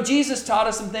 Or, Jesus taught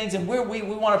us some things and we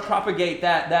want to propagate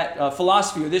that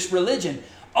philosophy or this religion.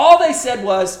 All they said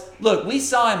was, look, we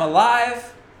saw him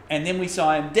alive, and then we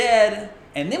saw him dead,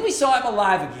 and then we saw him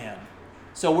alive again.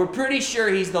 So we're pretty sure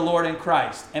he's the Lord in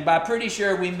Christ. And by pretty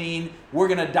sure, we mean we're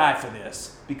going to die for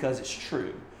this because it's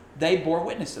true. They bore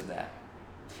witness of that.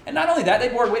 And not only that, they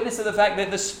bore witness of the fact that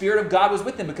the Spirit of God was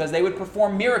with them because they would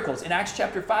perform miracles. In Acts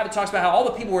chapter 5, it talks about how all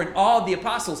the people were in awe of the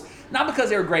apostles, not because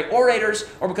they were great orators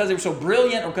or because they were so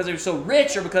brilliant or because they were so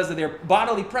rich or because of their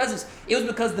bodily presence. It was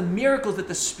because of the miracles that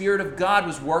the Spirit of God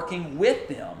was working with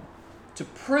them to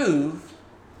prove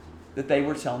that they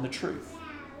were telling the truth.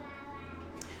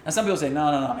 Now, some people say,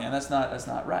 no, man, that's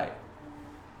not right.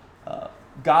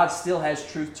 God still has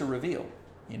truth to reveal,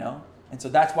 you know? And so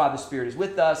that's why the Spirit is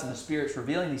with us and the Spirit's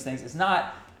revealing these things. It's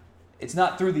not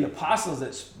through the apostles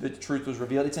that the truth was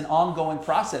revealed. It's an ongoing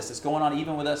process that's going on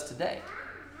even with us today.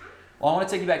 Well, I want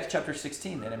to take you back to chapter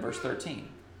 16 then in verse 13.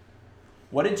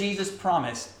 What did Jesus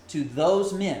promise to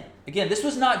those men? Again, this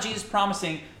was not Jesus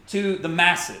promising to the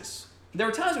masses. There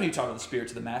were times when he talked about the Spirit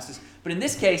to the masses, but in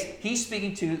this case, he's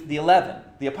speaking to the 11,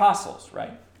 the apostles,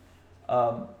 right?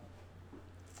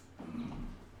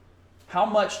 How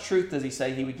much truth does he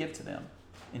say he would give to them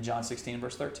in John 16,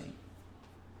 verse 13?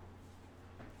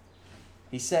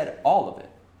 He said all of it.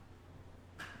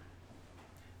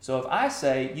 So if I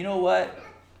say, you know what,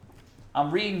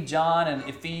 I'm reading John and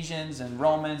Ephesians and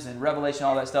Romans and Revelation,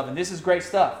 all that stuff, and this is great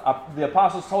stuff. The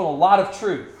apostles told a lot of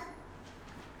truth.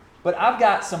 But I've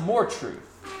got some more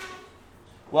truth.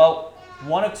 Well,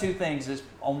 one of two things is,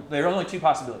 there are only two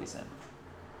possibilities then.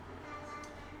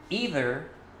 Either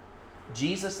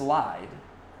Jesus lied,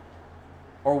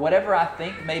 or whatever I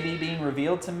think may be being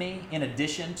revealed to me in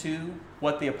addition to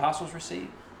what the apostles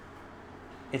received,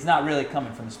 it's not really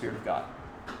coming from the Spirit of God.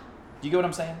 Do you get what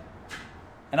I'm saying?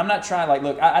 And I'm not trying,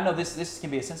 look, I know this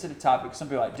can be a sensitive topic. Some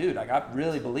people are like, dude, I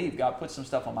really believe God put some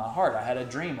stuff on my heart. I had a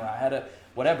dream or I had a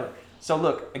whatever. So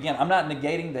look, again, I'm not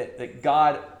negating that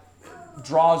God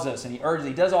draws us and he urges,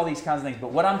 he does all these kinds of things.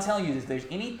 But what I'm telling you is if there's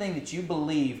anything that you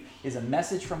believe is a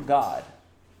message from God,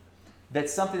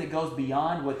 that's something that goes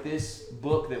beyond what this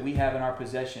book that we have in our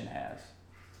possession has,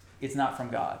 it's not from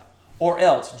God. Or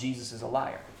else Jesus is a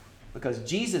liar. Because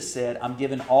Jesus said, I'm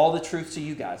giving all the truth to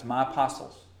you guys, my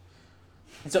apostles.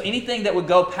 And so anything that would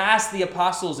go past the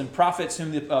apostles and prophets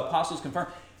whom the apostles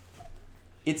confirmed,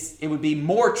 it would be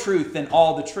more truth than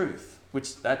all the truth,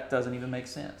 which that doesn't even make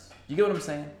sense. You get what I'm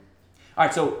saying? All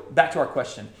right, so back to our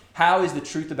question. How is the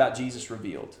truth about Jesus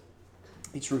revealed?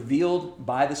 It's revealed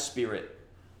by the Spirit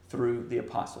through the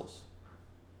apostles.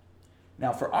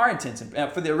 Now, for our intents,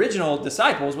 for the original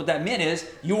disciples, what that meant is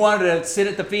you wanted to sit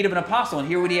at the feet of an apostle and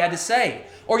hear what he had to say.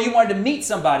 Or you wanted to meet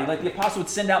somebody, like the apostle would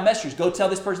send out messengers, go tell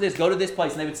this person this, go to this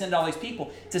place, and they would send all these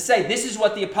people to say, this is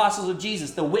what the apostles of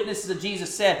Jesus, the witnesses of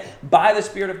Jesus said by the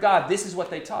Spirit of God. This is what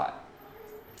they taught.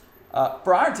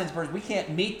 For our intents, we can't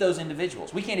meet those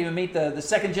individuals. We can't even meet the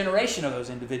second generation of those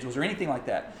individuals or anything like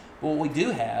that. But what we do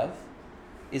have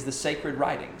is the sacred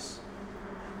writings.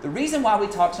 The reason why we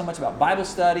talk so much about Bible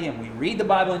study and we read the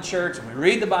Bible in church and we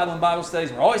read the Bible in Bible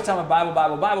studies and we're always talking about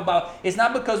Bible, it's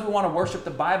not because we want to worship the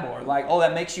Bible or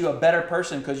that makes you a better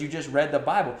person because you just read the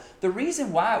Bible. The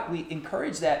reason why we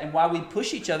encourage that and why we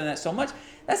push each other in that so much,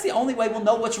 that's the only way we'll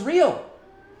know what's real.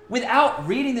 Without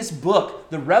reading this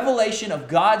book, the revelation of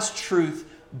God's truth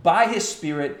by His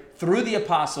Spirit through the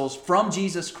apostles from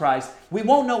Jesus Christ, we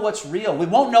won't know what's real. We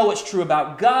won't know what's true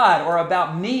about God or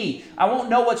about me. I won't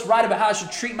know what's right about how I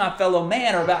should treat my fellow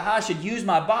man or about how I should use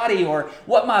my body or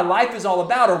what my life is all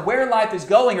about or where life is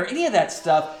going or any of that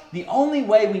stuff. The only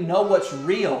way we know what's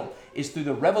real is through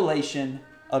the revelation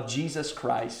of Jesus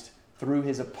Christ through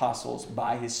His apostles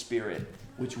by His Spirit,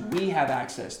 which we have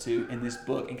access to in this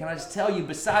book. And can I just tell you,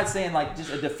 besides saying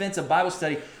just a defense of Bible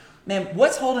study, man,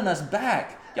 what's holding us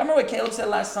back? Y'all remember what Caleb said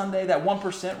last Sunday, that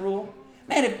 1% rule?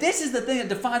 Man, if this is the thing that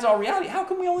defines all reality, how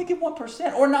can we only give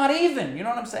 1%? Or not even, you know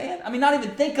what I'm saying? I mean, not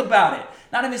even think about it.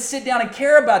 Not even sit down and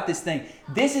care about this thing.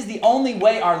 This is the only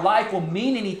way our life will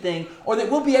mean anything or that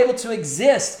we'll be able to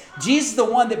exist. Jesus is the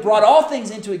one that brought all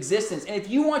things into existence. And if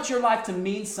you want your life to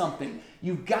mean something,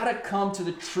 you've got to come to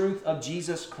the truth of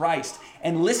Jesus Christ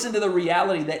and listen to the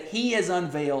reality that He has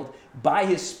unveiled by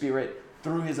His Spirit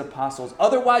through His apostles.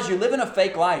 Otherwise, you're living a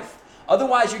fake life.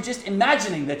 Otherwise, you're just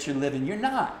imagining that you're living. You're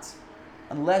not.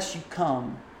 Unless you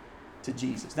come to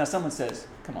Jesus. Now, someone says,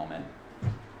 come on, man.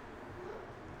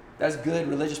 That's good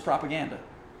religious propaganda.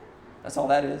 That's all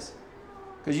that is.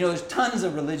 Because, there's tons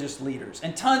of religious leaders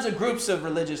and tons of groups of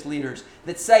religious leaders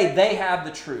that say they have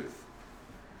the truth.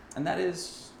 And that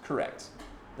is correct.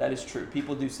 That is true.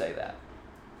 People do say that.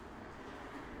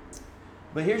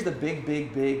 But here's the big,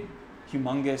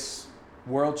 humongous,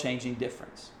 world-changing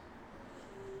difference.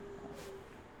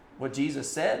 What Jesus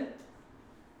said,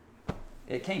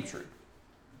 it came true.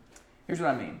 Here's what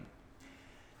I mean.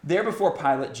 There before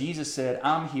Pilate, Jesus said,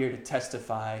 I'm here to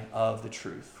testify of the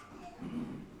truth.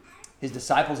 His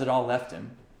disciples had all left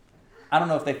him. I don't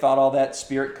know if they thought all that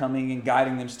Spirit coming and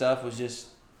guiding them stuff was just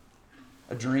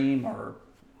a dream or,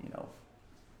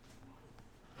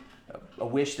 a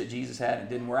wish that Jesus had and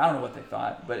didn't work. I don't know what they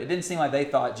thought, but it didn't seem like they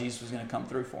thought Jesus was going to come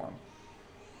through for them.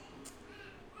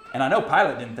 And I know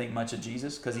Pilate didn't think much of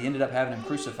Jesus because he ended up having him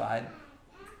crucified.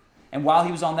 And while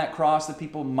he was on that cross, the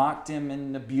people mocked him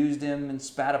and abused him and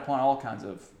spat upon all kinds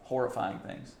of horrifying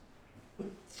things.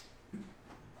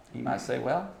 You might say,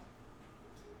 well,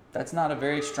 that's not a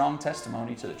very strong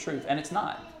testimony to the truth. And it's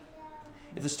not.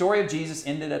 If the story of Jesus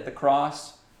ended at the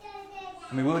cross,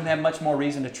 we wouldn't have much more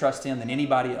reason to trust him than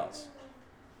anybody else.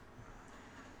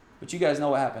 But you guys know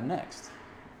what happened next.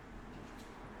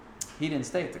 He didn't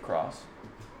stay at the cross.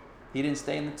 He didn't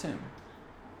stay in the tomb.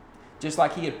 Just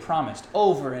like he had promised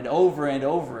over and over and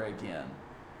over again,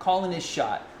 calling his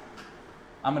shot,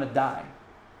 I'm going to die.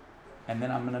 And then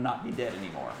I'm going to not be dead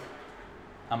anymore.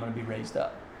 I'm going to be raised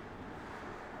up.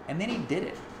 And then he did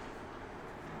it.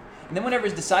 And then whenever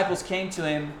his disciples came to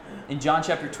him in John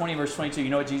chapter 20, verse 22, you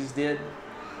know what Jesus did?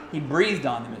 He breathed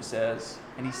on them, it says,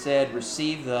 and he said,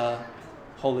 receive the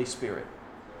Holy Spirit.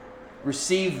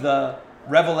 Receive the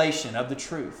revelation of the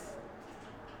truth.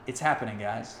 It's happening,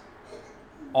 guys.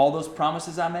 All those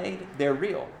promises I made, they're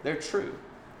real. They're true.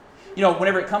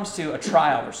 Whenever it comes to a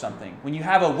trial or something, when you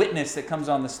have a witness that comes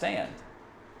on the stand,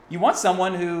 you want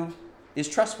someone who is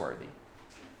trustworthy.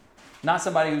 Not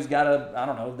somebody who's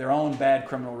got their own bad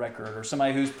criminal record or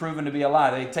somebody who's proven to be a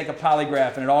lie. They take a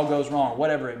polygraph and it all goes wrong.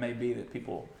 Whatever it may be that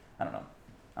people, I don't know.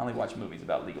 I only watch movies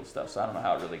about legal stuff, so I don't know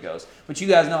how it really goes. But you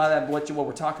guys know what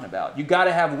we're talking about. You got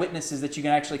to have witnesses that you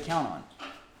can actually count on.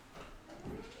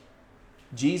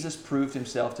 Jesus proved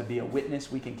himself to be a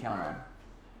witness we can count on.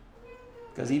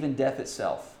 Because even death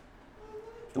itself,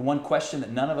 the one question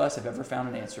that none of us have ever found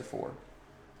an answer for,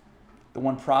 the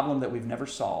one problem that we've never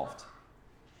solved,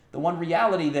 the one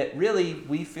reality that really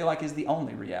we feel like is the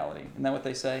only reality. Isn't that what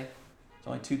they say? There's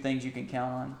only two things you can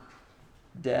count on,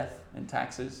 death and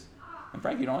taxes. And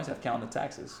frankly, you don't always have to count on the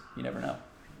taxes. You never know.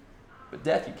 But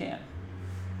death, you can.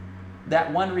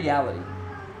 That one reality,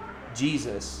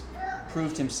 Jesus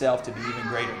proved himself to be even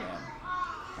greater than.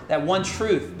 That one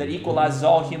truth that equalizes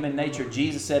all human nature,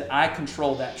 Jesus said, I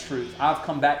control that truth. I've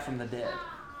come back from the dead.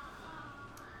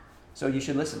 So you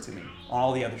should listen to me on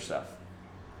all the other stuff.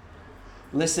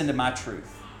 Listen to my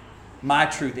truth. My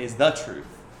truth is the truth.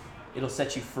 It'll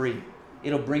set you free.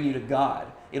 It'll bring you to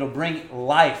God. It'll bring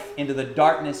life into the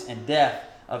darkness and death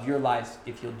of your life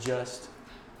if you'll just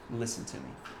listen to me.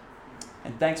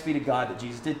 And thanks be to God that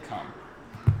Jesus did come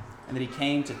and that he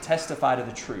came to testify to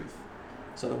the truth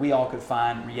so that we all could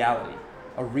find reality,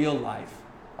 a real life,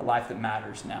 a life that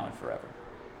matters now and forever.